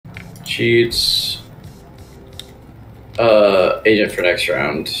Cheats. Agent for next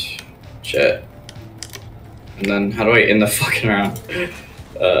round. Jet. And then how do I end the fucking round?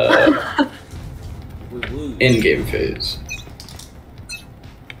 In-game phase.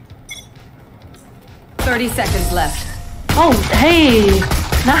 30 seconds left. Oh, hey!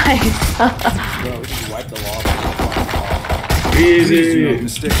 Nice! Bro, we just wiped the law. Easy!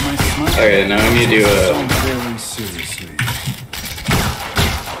 Mistake my smile. Okay, now we need to do Very seriously.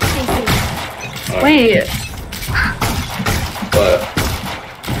 Wait, But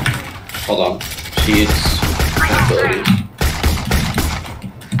hold on. Cheats. Abilities.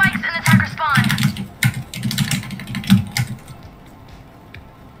 Spikes and attacker spawn.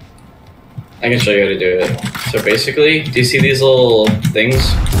 I can show you how to do it. So basically, do you see these little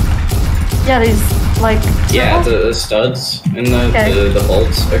things? yeah, these, like... Yeah, circles? the studs and the, Okay. the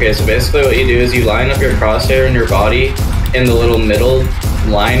bolts. Okay, so basically what you do is you line up your crosshair and your body in the little middle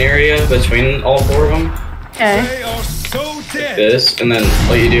line area between all four of them. Okay. They are so Like dead. this. And then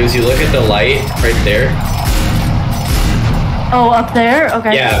what you do is you look at the light right there. Oh, up there?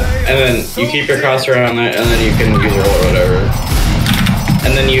 Okay. Yeah, and then you keep your crosshair on that, and then you can use roll or whatever.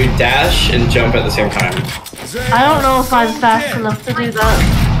 And then you dash and jump at the same time. I don't know if I'm fast enough to do that,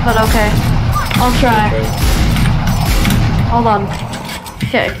 but okay. I'll try. Hold on.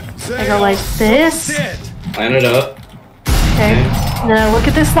 Okay. I go like this. Dead. Line it up. Okay. Then I look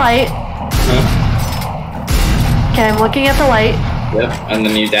at this light. Huh? Okay, I'm looking at the light. Yep. And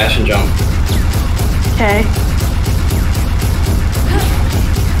then you dash and jump. Okay.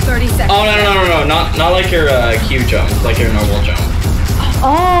 30 seconds. Oh no! Not like your Q jump, like your normal jump.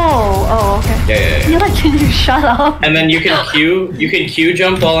 Oh, okay. Yeah. You're like, can you shut up? And then you can Q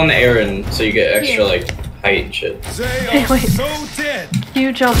jump while in the air, and so you get extra like height and shit. They Hey, are wait. so dead.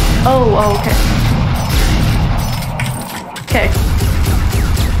 You jump. Oh, okay. Okay.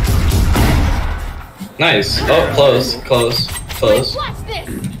 Nice. Oh, close. Watch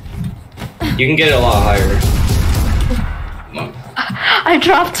this. You can get it a lot higher. Come on. I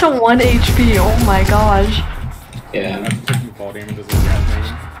dropped to 1 HP. Oh my gosh. Yeah. Taking fall damage as a rat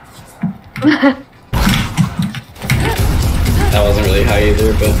That wasn't really high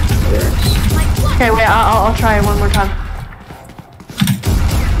either, but it works. Okay, wait. I'll try it one more time.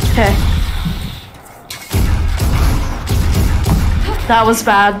 Okay. That was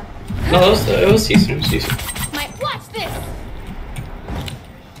bad. No, it was decent. Might watch this.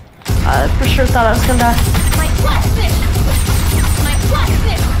 I for sure thought I was gonna die. Might watch this. Might watch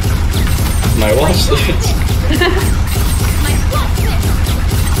this. My watch this. Might watch this.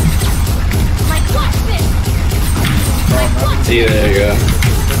 Might watch this. Might watch See, there you go.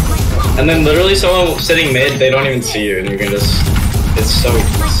 And then literally someone sitting mid, they don't even see you, and you can just, it's so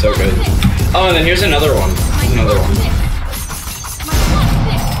good. Oh, and then here's another one.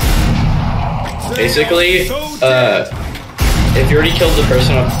 Basically, if you already killed the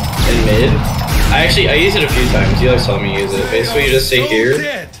person up in mid, I use it a few times. You guys saw me use it. Basically, you just stay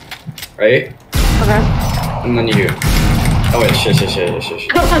here, right? Okay. And then you. Oh wait, shit.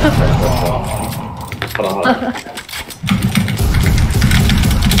 Hold on.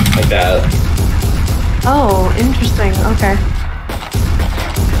 Like that. Oh, interesting. Okay.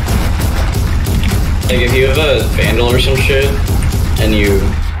 Like if you have a vandal or some shit, and you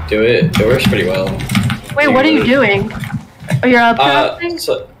do it, it works pretty well. Wait, what are you doing? Oh, you're up there?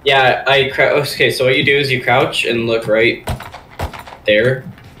 So yeah, okay, so what you do is you crouch and look right there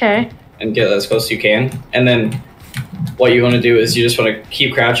Okay. and get as close as you can, and then what you want to do is you just want to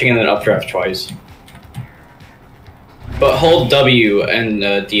keep crouching and then updraft twice. But hold W and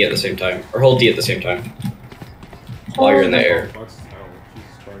D at the same time, or hold D at the same time while you're in the air. Jesus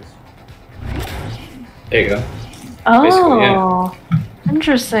Christ. There you go. Oh, Basically, yeah.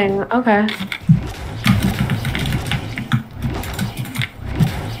 Interesting. Okay.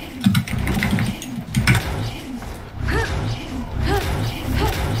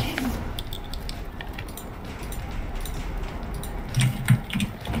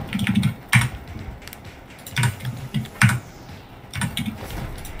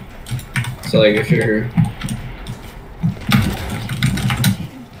 So like if you're,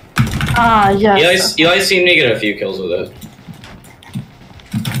 Yes. Eli seemed to get a few kills with it.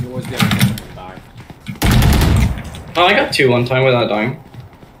 You always get to die. Oh, I got 2 one time without dying.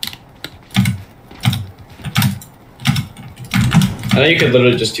 I know you could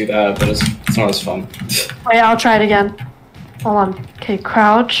literally just do that, but it's not as fun. Wait, I'll try it again. Hold on. Okay,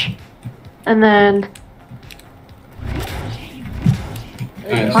 crouch. And then...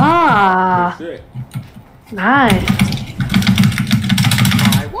 Nice. Ah! Shit. Nice.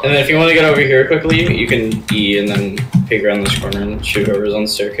 And then if you want to get over here quickly, you can E and then peek around this corner and shoot whoever's on the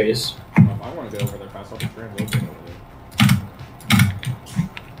staircase. If I want to go over there fast, I'll be free and look over there.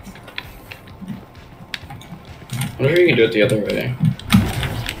 I wonder if you can do it the other way.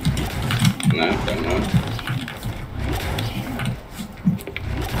 No, don't know.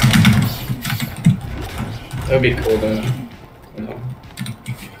 That would be cool though. No.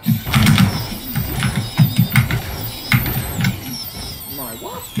 My,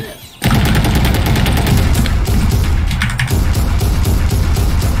 what's this?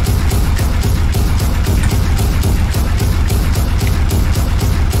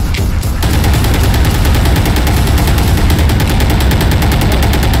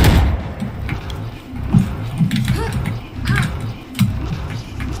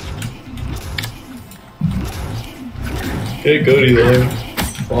 Okay, Cody there.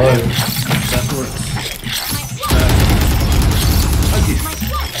 Why? That works. Again.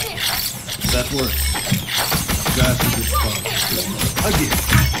 That works. That's a good spot. Again.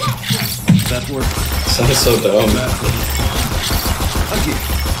 That works. Sounds so dumb. Again.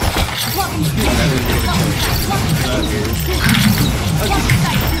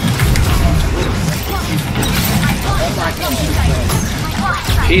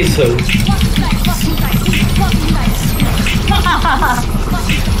 He's so.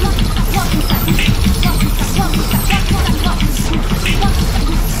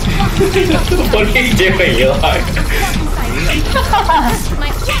 What are you doing, Eli?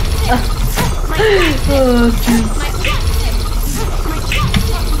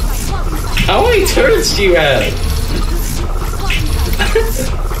 How many turrets do you have?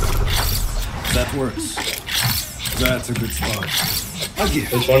 That works. That's a good spot. Again.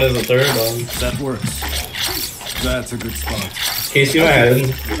 Which one is the third one? That works. That's a good spot. Can you see my head?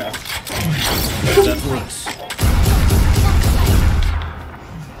 Yeah. That works.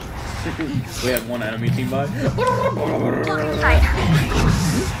 We had one enemy team by.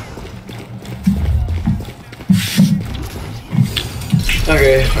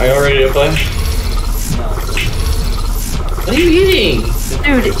 Okay, are you all ready to play? What are you eating?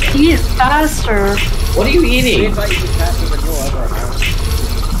 Dude, eat faster. What are you eating? What I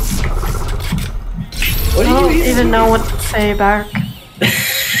What are don't you eating? even know what to say back.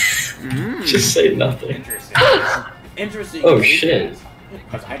 Just say nothing. Interesting. Interesting. Oh, shit.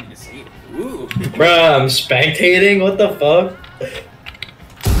 Because I didn't see it. Ooh. Bruh, I'm spectating? What the fuck?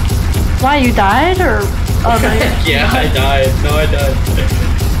 Why, you died, or? Oh, no, Yeah, I died. No, I died.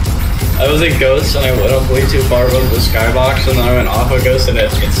 I was in Ghost and I went up way too far above the skybox and then I went off of Ghost and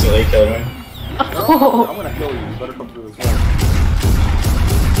it instantly killed me. I'm gonna kill you. You better come through this way.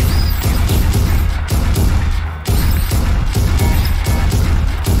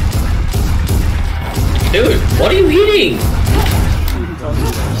 Dude, what are you eating?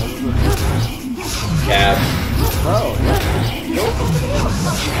 Cap. Oh,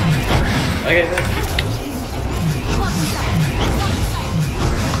 Okay.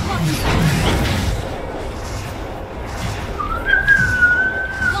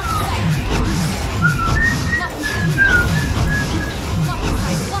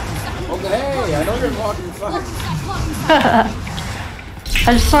 hey, I know you're walking fast.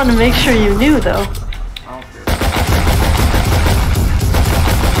 I just wanted to make sure you knew, though. I don't care.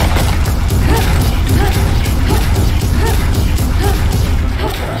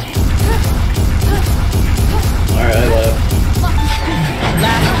 Alright, I left.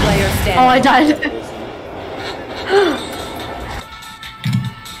 Last player standing. Oh, I died.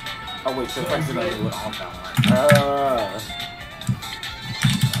 Oh wait, so if I did that, it would all count.